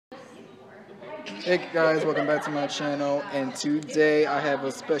Hey guys, welcome back to my channel, and today I have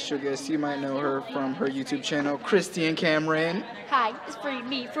a special guest. You might know her from her YouTube channel, Christian Cameron. Hi, it's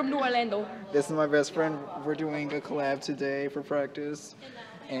me from New Orlando. This is my best friend. We're doing a collab today for practice,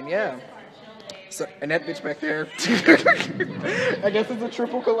 and yeah. So, and that bitch back there. I guess it's a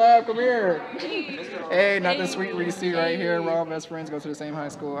triple collab. Come here. Hey, nothing sweet Reese right here. We're all best friends. Go to the same high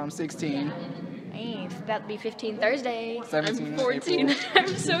school. I'm 16. Hey, it's about to be 15 Thursday. 17 I'm in 14. April. I'm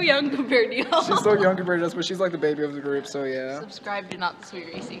so young compared to y'all. She's so young compared to us, but she's like the baby of the group. So yeah. Subscribe to Not the Sweet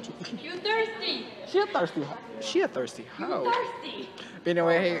Reese. You thirsty? She a thirsty. She a thirsty hoe. Thirsty. But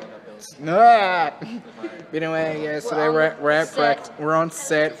anyway, hey, nah. But anyway, yeah. Today we're at practice. We're on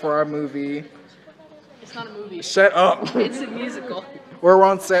set for our movie. It's not a movie. Shut up. It's a musical. We're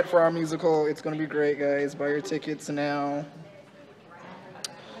on set for our musical. It's gonna be great, guys. Buy your tickets now.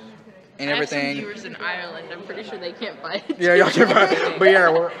 And everything. I have some viewers in Ireland. I'm pretty sure they can't buy it. Yeah, y'all can buy it. But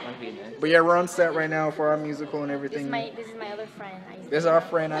yeah, we're on set right now for our musical and everything. This is my other friend. This is our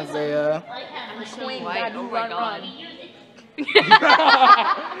friend Isaiah. I'm so white. Oh my god.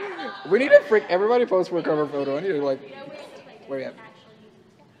 We need to freak everybody post for a cover photo. I need to like where we at?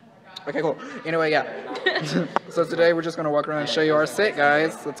 Okay, cool. Anyway, yeah. So today we're just gonna walk around and show you our set,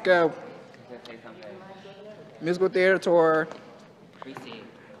 guys. Let's go. Musical theater tour.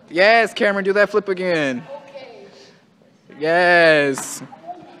 Yes, Cameron, do that flip again. Yes.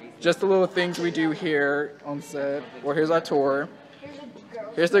 Just the little things we do here on set. Well, here's our tour.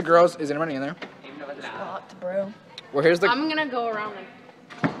 Here's the girls. Is anybody in there? Locked, bro. Well, here's the. I'm gonna go around them.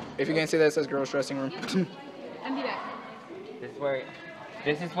 If you can't see that, it says girls' dressing room. And be back.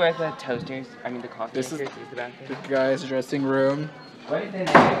 This is where the toasters, the coffee This is makers is the bathroom. the guys' dressing room. What is in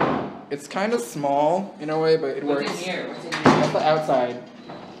there? It's kind of small in a way, but it works. What's in here? What's in here? That's the outside.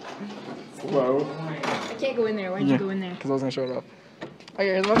 Whoa. I can't go in there. Why'd you go in there? Because I was going to show it off. Okay,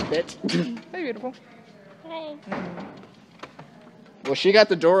 here's my bitch. Hey, beautiful. Hey. Well, she got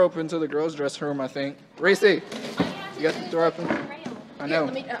the door open to the girls' dressing room, I think. Reese, you got the door open? I know.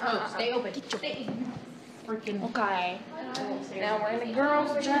 Stay open. Freaking. Okay. Now we're in the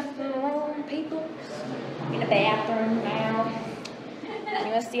girls' dressing room, people. In the bathroom now. You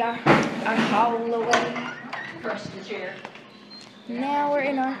want to see our hallway? Brush the chair. Now we're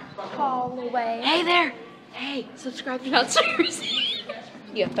in our hallway. Hey there! Hey, subscribe to Not Serious.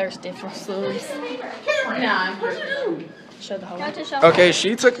 You're thirsty for subs. Nah, I'm thirsty. Show the whole. Okay,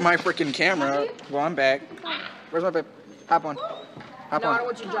 she took my freaking camera. Well, I'm back. Where's my babe? Hop on. Hop No, I on. don't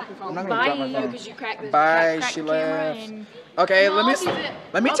want you to drop your phone. I'm not gonna drop my Bye, phone. because you cracked this. Bye, crack she camera left. and- Okay, No, let I'll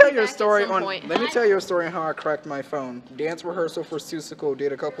me be tell back you a at story some on. point. Let me tell you a story on how I cracked my phone. Dance rehearsal for Susical.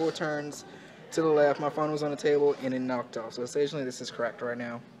 Did a couple of turns to the left. My phone was on the table and it knocked off. So essentially, this is cracked right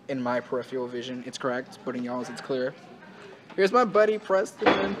now. In my peripheral vision, it's cracked, but in y'all's, it's clear. Here's my buddy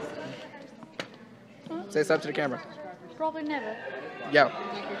Preston. Say something to the camera. Probably never. Yo,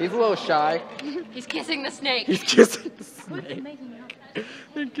 he's a little shy. He's kissing the snake. He's kissing the What are you snake. making up?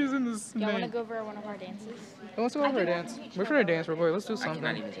 He's kissing the snake. Y'all want to go over one of our dances? Let's go for a dance. We're for a dance real quick. Let's do I cannot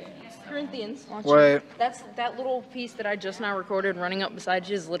something. even dance. Corinthians. What? That's that little piece that I just now recorded running up beside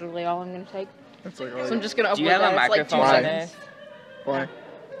you is literally all I'm gonna take. That's like, So I'm just gonna upload Do you have that. a It's like microphone 2 on seconds. this? why?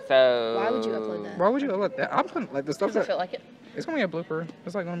 So. Why would you upload that? Why would you let that? I'm putting like the stuff Because I that feel like it. it's gonna be a blooper.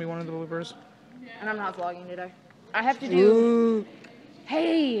 It's like gonna be one of the bloopers. And I'm not vlogging today. I have to do. Ooh.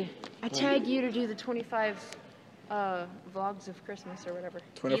 Hey, I tag you to do the 25 vlogs of Christmas or whatever.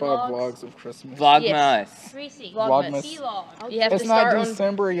 25 Vlogs. vlogs of Christmas. Vlogmas. Yes. Reese. Vlogmas. Vlog. You have It's to not start on.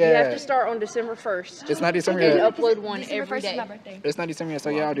 December You have yet. to start on December 1st. It's not December And yet. upload one December every 1st is day. my birthday. It's not December yet, so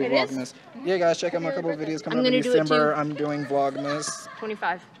yeah, I'll do It is? Vlogmas. Yeah, guys, check out my couple of videos coming I'm up in gonna do it December. too. I'm doing Vlogmas.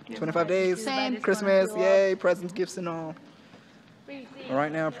 25. 25 days. Same. Christmas, yay, presents, gifts, and all.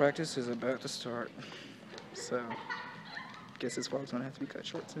 Right now, practice is about to start. So, guess this vlog's gonna have to be cut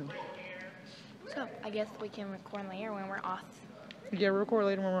short soon. So I guess we can record later when we're off. Yeah, we'll record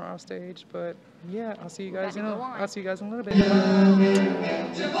later when we're off stage, but yeah, I'll see you guys in Gotta go on. I'll see you guys in a little bit.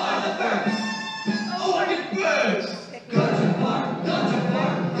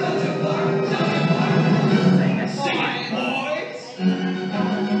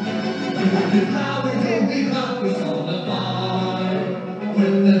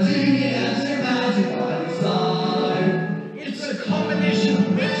 It's a combination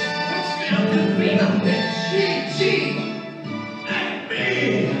of which now can be a bitch. She and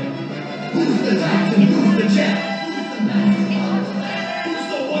me. Who's the titan? Who's the champ? Who's the man? Who's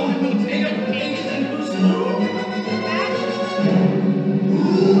the one who will take up ages and who's who?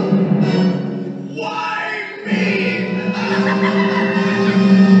 Who? Why me?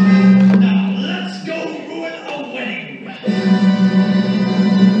 Now let's go ruin a wedding.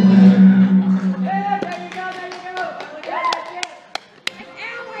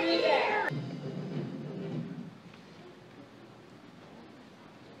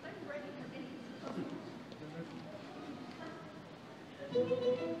 And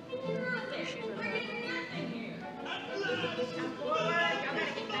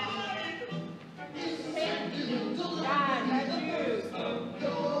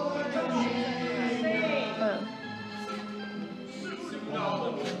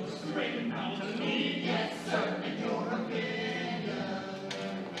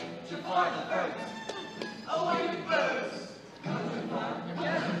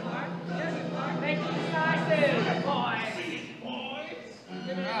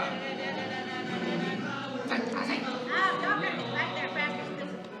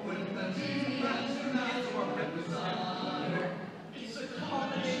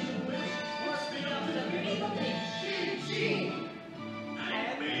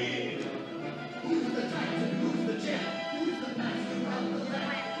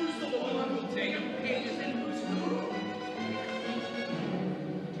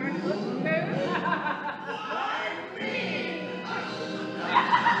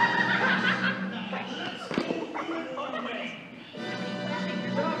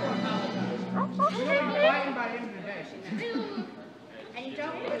you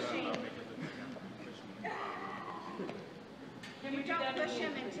don't push him. And you don't push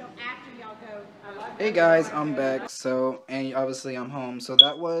him until after y'all go. Hey guys, I'm back. So, and obviously I'm home. So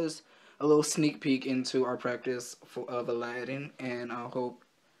that was a little sneak peek into our practice of Aladdin, and I hope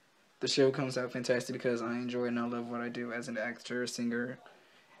the show comes out fantastic because I enjoy and I love what I do as an actor, singer,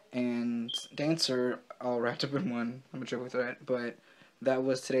 and dancer all wrapped up in one. I'm gonna joke with that, but that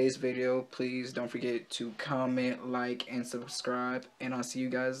was today's video. Please don't forget to comment, like, and subscribe, and I'll see you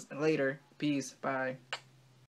guys later. Peace. Bye.